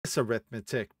This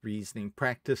arithmetic reasoning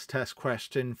practice test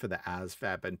question for the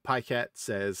ASVAB and PiCAT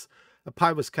says a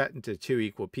pie was cut into 2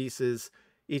 equal pieces.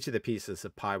 Each of the pieces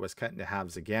of pie was cut into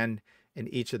halves again, and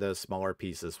each of those smaller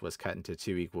pieces was cut into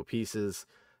 2 equal pieces.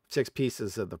 6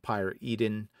 pieces of the pie are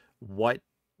eaten. What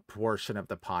portion of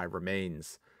the pie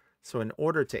remains? So in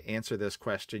order to answer this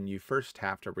question, you first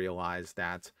have to realize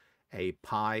that a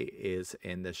pie is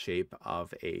in the shape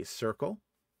of a circle.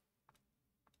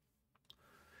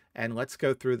 And let's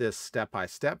go through this step by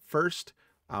step. First,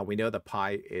 we know the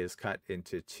pie is cut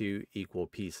into 2 equal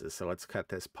pieces. So let's cut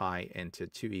this pie into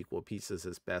 2 equal pieces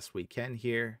as best we can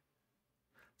here.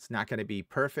 It's not going to be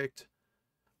perfect.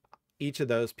 Each of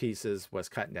those pieces was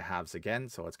cut into halves again.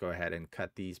 So let's go ahead and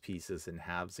cut these pieces in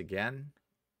halves again.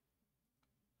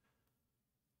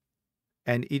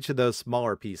 And each of those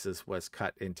smaller pieces was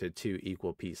cut into 2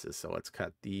 equal pieces. So let's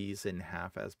cut these in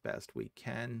half as best we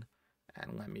can.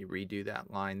 And let me redo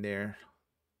that line there.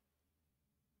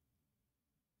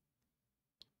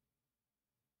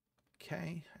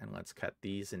 Okay, and let's cut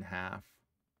these in half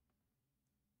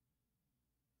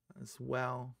as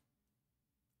well.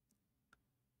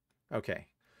 Okay,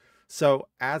 so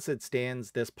as it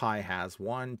stands, this pie has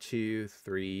 1, 2,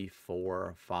 3,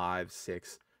 4, 5,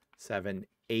 6, 7,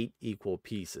 8 equal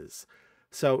pieces.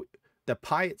 So the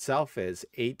pie itself is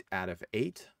 8 out of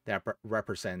 8. That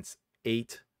represents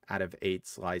 8 out of 8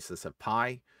 slices of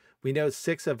pie. We know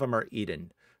 6 of them are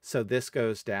eaten. So this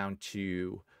goes down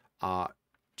to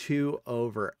 2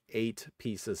 over 8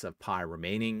 pieces of pie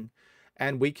remaining.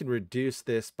 And we can reduce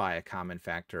this by a common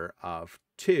factor of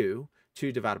 2.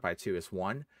 2 divided by 2 is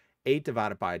 1. 8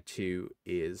 divided by 2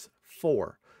 is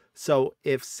 4. So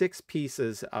if 6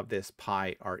 pieces of this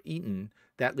pie are eaten,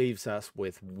 that leaves us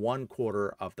with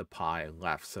 1/4 of the pie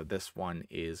left. So this one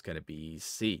is going to be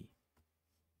C.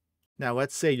 Now,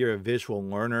 let's say you're a visual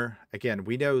learner. Again,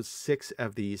 we know 6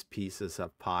 of these pieces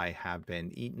of pie have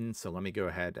been eaten. So let me go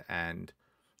ahead and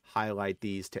highlight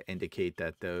these to indicate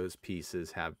that those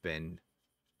pieces have been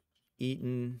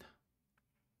eaten.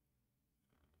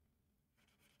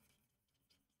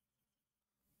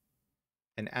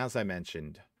 And as I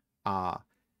mentioned,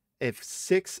 if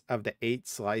 6 of the 8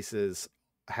 slices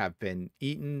have been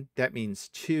eaten, that means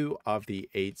 2 of the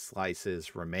 8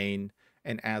 slices remain.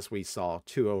 And as we saw,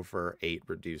 2 over 8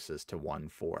 reduces to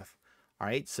 1/4. All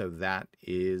right, so that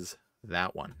is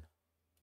that one.